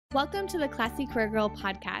Welcome to the Classy Career Girl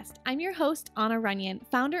podcast. I'm your host, Anna Runyon,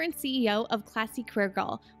 founder and CEO of Classy Career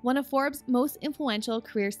Girl, one of Forbes' most influential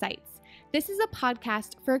career sites. This is a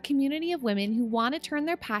podcast for a community of women who want to turn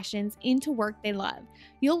their passions into work they love.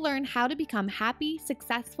 You'll learn how to become happy,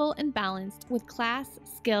 successful, and balanced with class,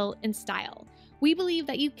 skill, and style. We believe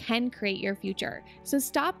that you can create your future. So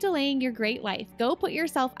stop delaying your great life. Go put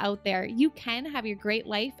yourself out there. You can have your great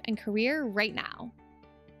life and career right now.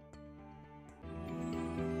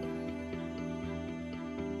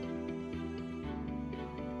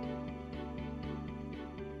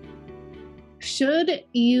 Should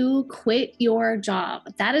you quit your job?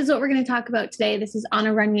 That is what we're going to talk about today. This is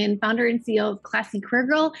Anna Runyon, founder and CEO of Classy Career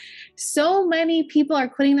Girl. So many people are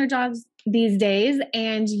quitting their jobs these days,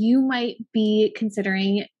 and you might be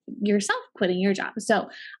considering yourself quitting your job. So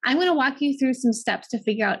I'm going to walk you through some steps to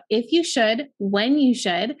figure out if you should, when you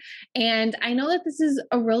should. And I know that this is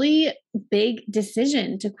a really big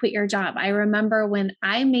decision to quit your job. I remember when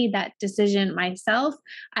I made that decision myself,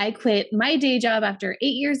 I quit my day job after 8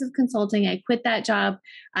 years of consulting. I quit that job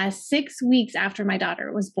 6 weeks after my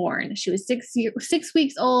daughter was born. She was 6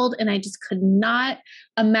 weeks old, and I just could not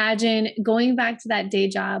imagine going back to that day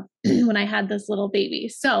job when I had this little baby.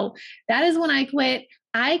 So that is when I quit.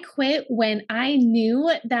 I quit when I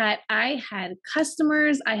knew that I had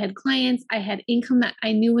customers, I had clients, I had income that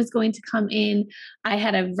I knew was going to come in. I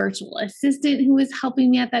had a virtual assistant who was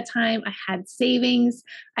helping me at that time. I had savings,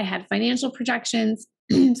 I had financial projections.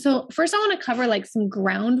 So first I want to cover like some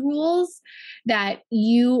ground rules that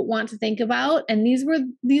you want to think about. And these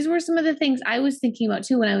were some of the things I was thinking about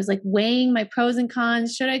too when I was like weighing my pros and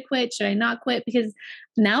cons. Should I quit? Should I not quit? Because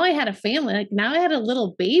now I had a family, like now I had a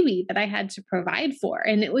little baby that I had to provide for.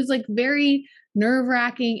 And it was like very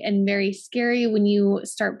nerve-wracking and very scary when you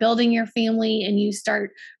start building your family and you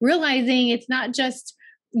start realizing it's not just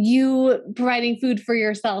you providing food for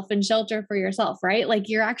yourself and shelter for yourself, right? Like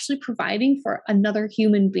you're actually providing for another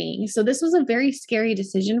human being. So this was a very scary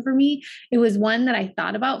decision for me. It was one that I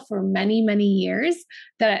thought about for many, many years,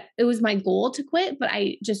 that it was my goal to quit, but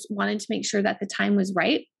I just wanted to make sure that the time was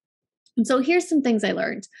right. And so here's some things I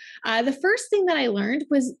learned. The first thing that I learned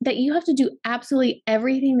was that you have to do absolutely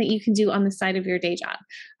everything that you can do on the side of your day job.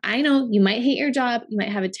 I know you might hate your job. You might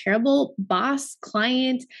have a terrible boss,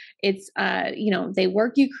 client. It's, they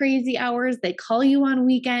work you crazy hours. They call you on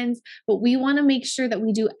weekends, but we want to make sure that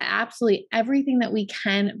we do absolutely everything that we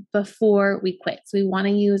can before we quit. So we want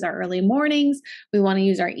to use our early mornings. We want to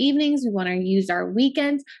use our evenings. We want to use our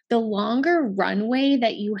weekends. The longer runway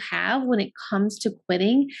that you have when it comes to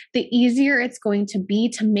quitting, the easier it's going to be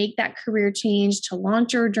to make that career change, to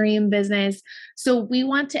launch your dream business. So we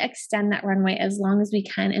want to extend that runway as long as we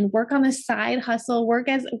can and work on a side hustle, work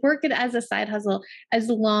it as a side hustle as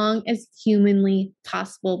long as humanly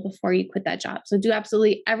possible before you quit that job. So do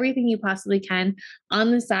absolutely everything you possibly can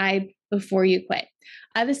on the side before you quit.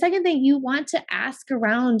 The second thing, you want to ask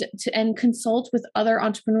around and consult with other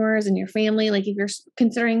entrepreneurs in your family. Like if you're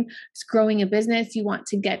considering growing a business, you want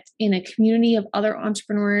to get in a community of other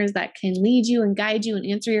entrepreneurs that can lead you and guide you and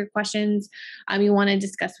answer your questions. You want to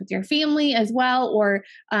discuss with your family as well, or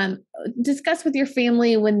discuss with your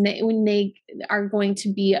family when they are going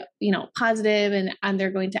to be positive and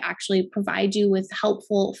they're going to actually provide you with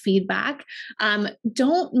helpful feedback.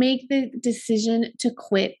 Don't make the decision to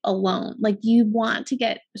quit alone. Like you want to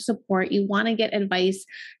get support, you want to get advice,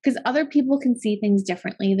 because other people can see things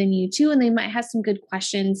differently than you too, and they might have some good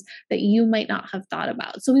questions that you might not have thought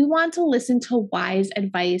about. So we want to listen to wise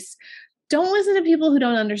advice. Don't listen to people who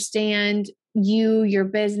don't understand you, your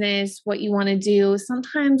business, what you want to do.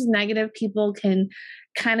 Sometimes negative people can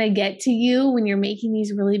kind of get to you when you're making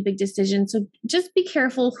these really big decisions. So just be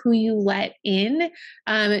careful who you let in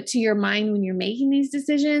to your mind when you're making these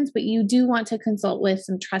decisions, but you do want to consult with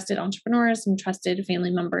some trusted entrepreneurs, some trusted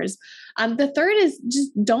family members. The third is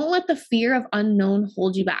just don't let the fear of unknown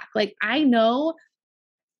hold you back. Like I know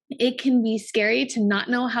it can be scary to not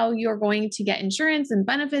know how you're going to get insurance and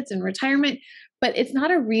benefits and retirement, but it's not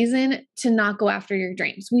a reason to not go after your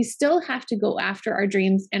dreams. We still have to go after our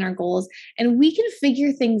dreams and our goals, and we can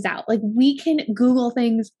figure things out. Like we can Google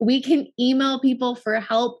things, we can email people for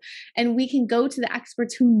help, and we can go to the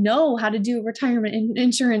experts who know how to do retirement and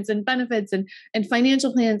insurance and benefits and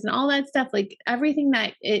financial plans and all that stuff. Like everything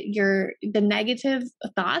that the negative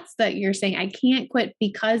thoughts that you're saying, I can't quit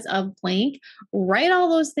because of blank, write all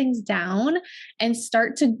those things down and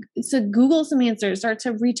start to Google some answers, start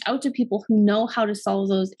to reach out to people who know how to solve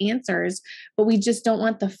those answers, but we just don't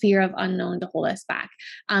want the fear of unknown to hold us back.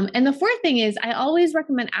 And the fourth thing is I always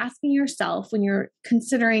recommend asking yourself when you're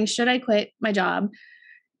considering, should I quit my job?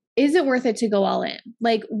 is it worth it to go all in?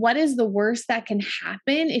 Like, what is the worst that can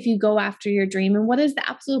happen if you go after your dream? And what is the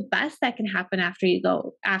absolute best that can happen after you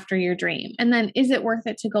go after your dream? And then is it worth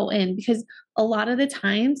it to go in? Because a lot of the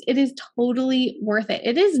times it is totally worth it.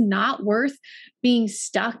 It is not worth being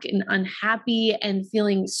stuck and unhappy and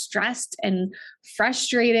feeling stressed and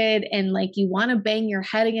frustrated and like you want to bang your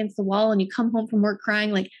head against the wall and you come home from work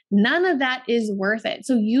crying. Like, none of that is worth it.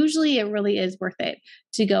 So usually it really is worth it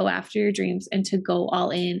to go after your dreams and to go all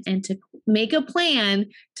in and to make a plan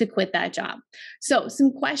to quit that job. So,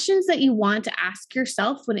 some questions that you want to ask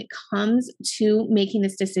yourself when it comes to making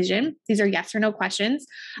this decision. These are yes or no questions.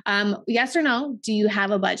 Yes or no, do you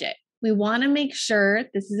have a budget? We want to make sure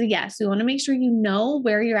this is a yes. We want to make sure you know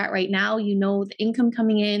where you're at right now. You know the income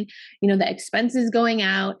coming in, you know the expenses going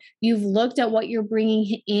out. You've looked at what you're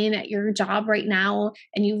bringing in at your job right now,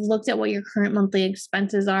 and you've looked at what your current monthly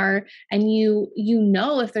expenses are, and you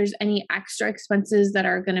know if there's any extra expenses that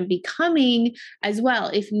are going to be coming as well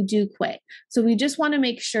if you do quit. So we just want to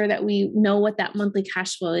make sure that we know what that monthly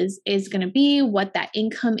cash flow is going to be, what that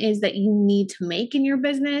income is that you need to make in your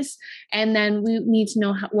business, and then we need to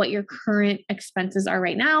know what your current expenses are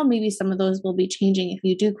right now. Maybe some of those will be changing if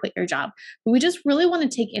you do quit your job. But we just really want to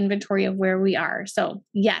take inventory of where we are. So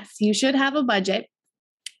yes, you should have a budget.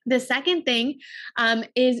 The second thing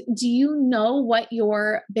is, do you know what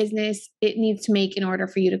your business it needs to make in order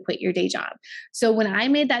for you to quit your day job? So when I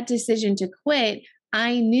made that decision to quit,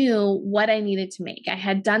 I knew what I needed to make. I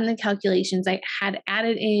had done the calculations. I had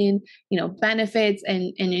added in, benefits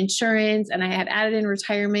and insurance, and I had added in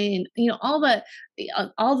retirement and,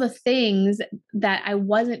 all the things that I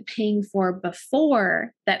wasn't paying for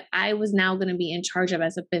before that I was now going to be in charge of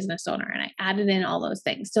as a business owner. And I added in all those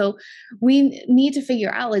things. So we need to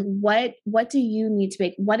figure out like, what do you need to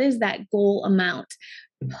make? What is that goal amount?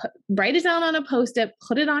 Write it down on a post-it,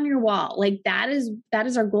 put it on your wall. Like that is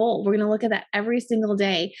our goal. We're going to look at that every single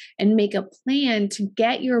day and make a plan to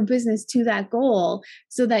get your business to that goal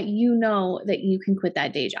so that you know that you can quit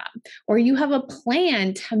that day job, or you have a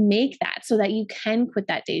plan to make that so that you can quit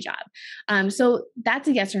that day job. So that's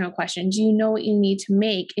a yes or no question. Do you know what you need to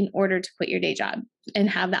make in order to quit your day job and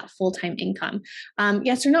have that full-time income?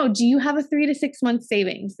 Yes or no, do you have a 3 to 6 month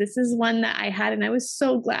savings? This is one that I had, and I was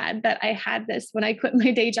so glad that I had this when I quit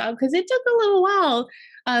my day job, because it took a little while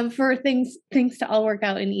for things to all work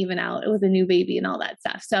out and even out with a new baby and all that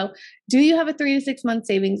stuff. So do you have a 3 to 6 month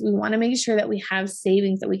savings? We want to make sure that we have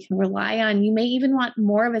savings that we can rely on. You may even want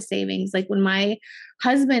more of a savings. Like when my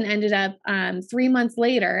husband ended up 3 months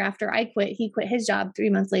later after I quit, he quit his job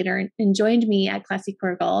 3 months later and joined me at Classy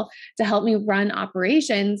Queer Girl to help me run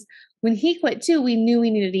operations. When he quit too, we knew we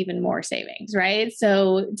needed even more savings, right?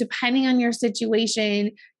 So depending on your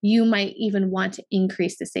situation, you might even want to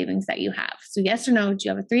increase the savings that you have. So yes or no, do you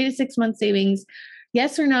have a 3 to 6 month savings?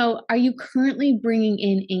 Yes or no, are you currently bringing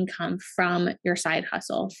in income from your side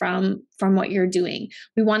hustle, from what you're doing?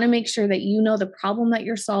 We want to make sure that you know the problem that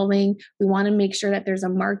you're solving. We want to make sure that there's a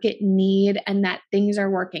market need and that things are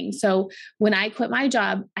working. So when I quit my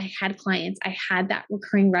job, I had clients, I had that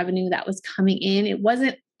recurring revenue that was coming in. It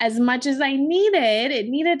wasn't as much as I needed. It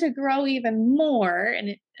needed to grow even more, and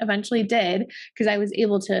it eventually did because I was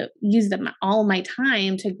able to use all my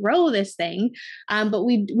time to grow this thing. But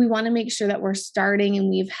we want to make sure that we're starting and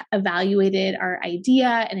we've evaluated our idea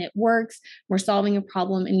and it works. We're solving a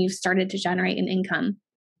problem and you've started to generate an income.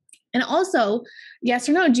 And also, yes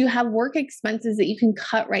or no, do you have work expenses that you can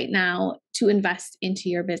cut right now to invest into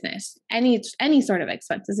your business? Any sort of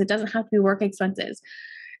expenses. It doesn't have to be work expenses.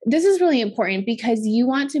 This is really important because you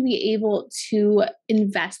want to be able to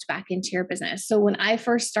invest back into your business. So when I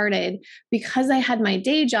first started, because I had my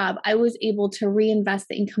day job, I was able to reinvest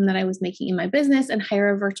the income that I was making in my business and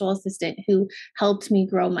hire a virtual assistant who helped me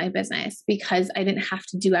grow my business because I didn't have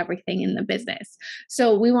to do everything in the business.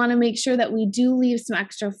 So we want to make sure that we do leave some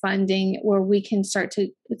extra funding where we can start to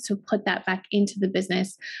put that back into the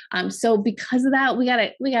business. So because of that, we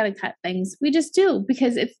gotta cut things. We just do,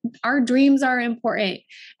 because our dreams are important.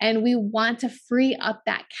 And we want to free up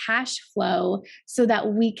that cash flow so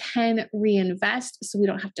that we can reinvest, so we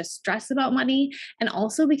don't have to stress about money. And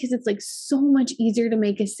also because it's like so much easier to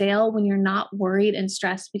make a sale when you're not worried and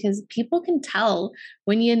stressed, because people can tell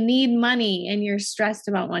when you need money and you're stressed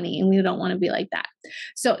about money, and we don't want to be like that.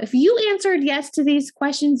 So if you answered yes to these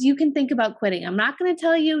questions, you can think about quitting. I'm not going to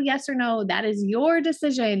tell you yes or no. That is your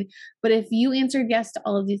decision. But if you answered yes to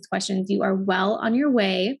all of these questions, you are well on your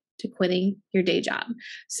way to quitting your day job.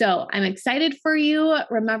 So I'm excited for you.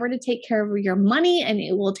 Remember to take care of your money and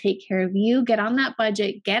it will take care of you. Get on that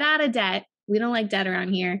budget, get out of debt, We don't like debt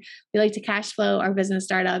around here. We like to cash flow our business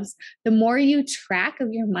startups. The more you track of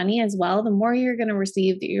your money as well, the more you're going to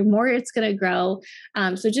receive, the more it's going to grow.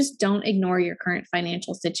 So just don't ignore your current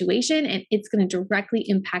financial situation, and it's going to directly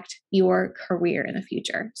impact your career in the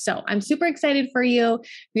future. So I'm super excited for you.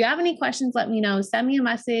 If you have any questions, let me know. Send me a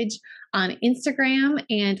message on Instagram,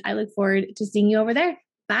 and I look forward to seeing you over there.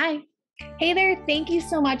 Bye. Hey there, thank you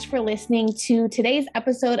so much for listening to today's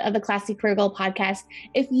episode of the Classy Career Girl podcast.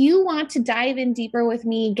 If you want to dive in deeper with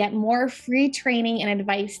me, get more free training and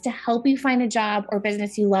advice to help you find a job or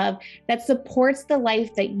business you love that supports the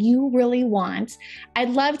life that you really want,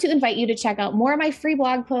 I'd love to invite you to check out more of my free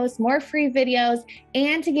blog posts, more free videos,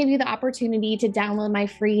 and to give you the opportunity to download my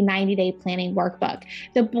free 90-day planning workbook.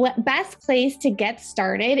 The best place to get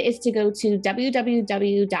started is to go to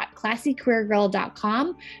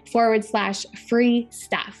www.classycareergirl.com/free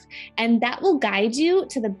stuff. And that will guide you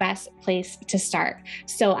to the best place to start.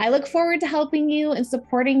 So I look forward to helping you and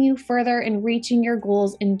supporting you further in reaching your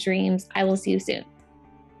goals and dreams. I will see you soon.